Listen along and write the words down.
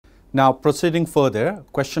Now proceeding further,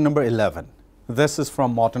 question number 11. This is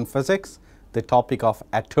from modern physics. The topic of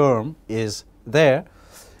atom is there.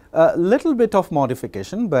 A little bit of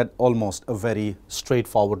modification, but almost a very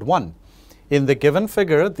straightforward one. In the given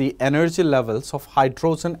figure, the energy levels of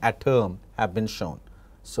hydrogen atom have been shown.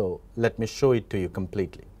 So let me show it to you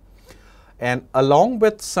completely. And along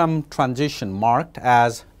with some transition marked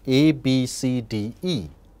as A, B, C, D, E.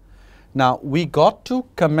 Now we got to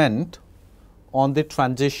comment on the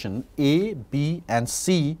transition A, B and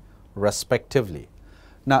C respectively.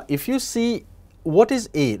 Now if you see what is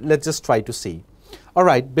A, let's just try to see.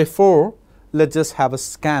 Alright, before let's just have a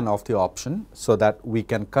scan of the option so that we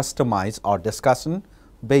can customize our discussion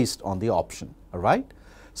based on the option. Alright,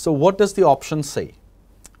 so what does the option say?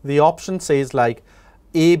 The option says like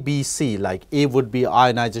A, B, C, like A would be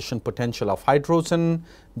ionization potential of hydrogen,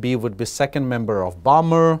 B would be second member of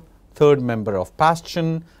Balmer, third member of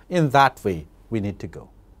Bastian. In that way we need to go.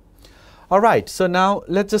 Alright, so now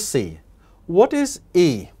let's just see what is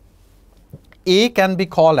A. A can be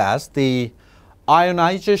called as the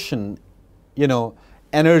ionization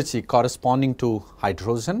energy corresponding to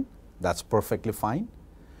hydrogen. That's perfectly fine.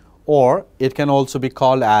 Or it can also be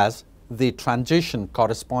called as the transition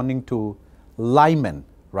corresponding to Lyman,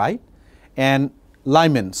 right? And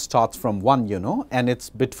Lyman starts from 1, and it's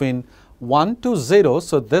between 1 to 0.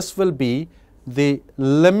 So this will be the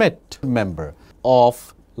limit member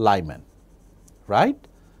of Lyman, right?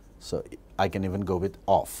 So I can even go with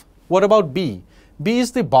off. What about B? B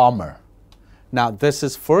is the Balmer. Now this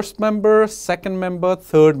is first member, second member,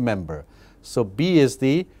 third member. So B is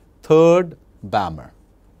the third Balmer.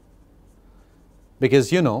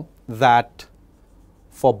 Because you know that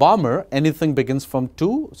for Balmer anything begins from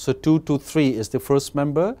 2. So 2 to 3 is the first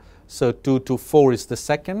member. So 2 to 4 is the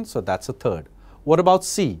second. So that's a third. What about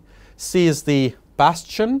C? C is the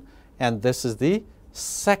Bastian and this is the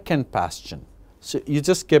second Bastian. So you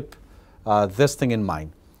just keep this thing in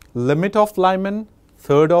mind. Limit of Lyman,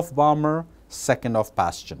 third of Balmer, second of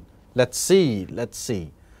Bastian. Let's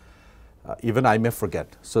see. Even I may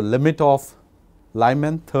forget. So limit of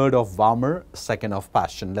Lyman, third of Balmer, second of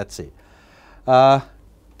Bastian. Let's see.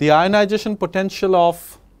 The ionization potential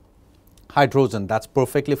of hydrogen, that's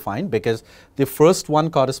perfectly fine because the first one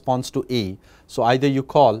corresponds to A. So either you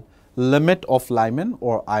call limit of Lyman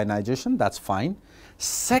or ionization, that's fine.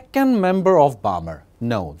 Second member of Balmer,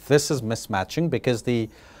 no, this is mismatching because the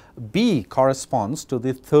B corresponds to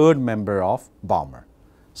the third member of Balmer.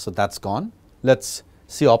 So that's gone. Let's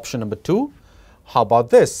see option number 2. How about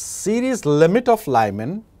this? Series limit of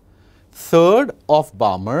Lyman, third of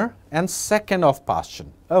Balmer and second of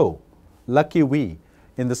Bastian. Oh, lucky we.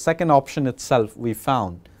 In the second option itself, we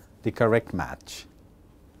found the correct match.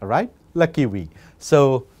 All right, lucky we.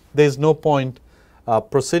 So there's no point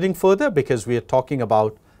proceeding further because we are talking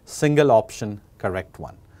about single option correct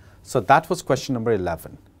one. So that was question number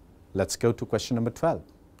 11. Let's go to question number 12.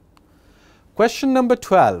 Question number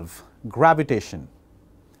 12, gravitation,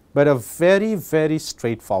 but a very, very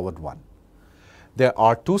straightforward one. There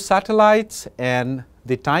are 2 satellites and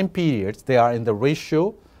the time periods, they are in the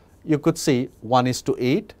ratio, you could see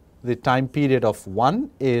 1:8. The time period of 1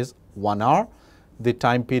 is 1 hour. The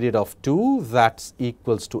time period of 2, that's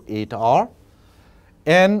equals to 8 hour.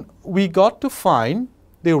 And we got to find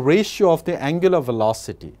the ratio of the angular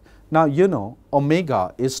velocity. Now you know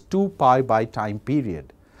omega is 2 pi by time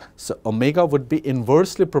period. So omega would be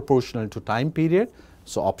inversely proportional to time period.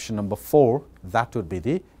 So option number 4, that would be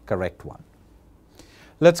the correct one.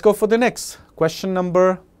 Let's go for the next, question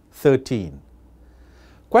number 13.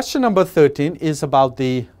 Question number 13 is about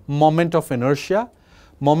the moment of inertia.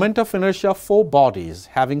 Moment of inertia for bodies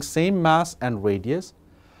having same mass and radius.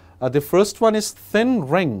 The first one is thin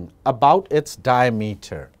ring about its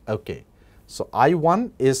diameter. Okay, so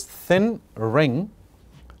I1 is thin ring.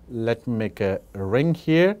 Let me make a ring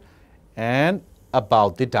here and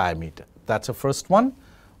about the diameter. That's the first one.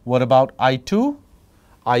 What about I2?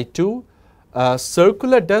 I2,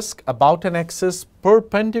 circular disk about an axis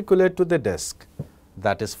perpendicular to the disk.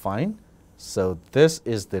 That is fine. So this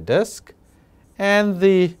is the disk and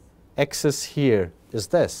the axis here is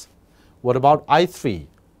this. What about I3?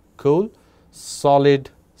 Cool, solid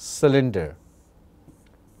cylinder.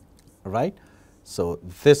 All right. So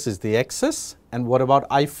this is the axis. And what about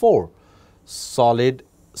I4? Solid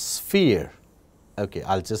sphere. Okay,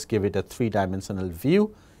 I'll just give it a 3-dimensional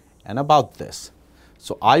view and about this.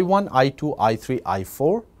 So I1, I2, I3,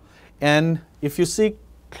 I4. And if you see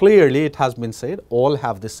clearly, it has been said all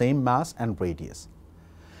have the same mass and radius.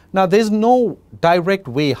 Now there is no direct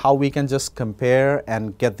way how we can just compare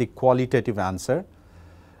and get the qualitative answer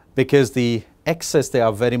because the axes, they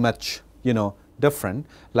are very much different.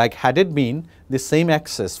 Like had it been the same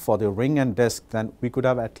axis for the ring and disc, then we could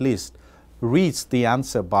have at least reached the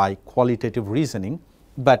answer by qualitative reasoning,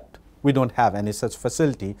 but we don't have any such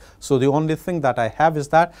facility. So the only thing that I have is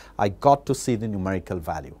that I got to see the numerical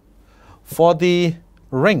value. For the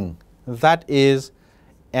ring, that is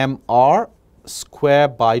mr square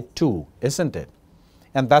by 2, isn't it?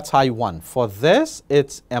 And that's I1. For this,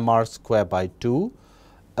 it's mr square by 2.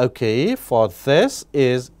 Okay, for this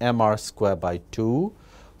is mr square by 2.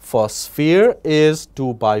 For sphere is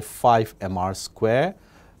 2 by 5 mr square.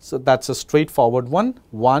 So that's a straightforward one.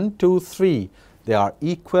 1, 2, 3, they are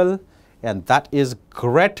equal, and that is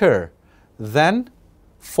greater than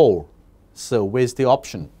 4. So where's the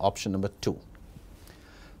option? Option number 2.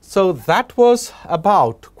 So that was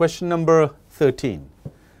about question number 13.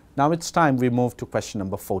 Now it's time we move to question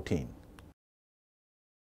number 14.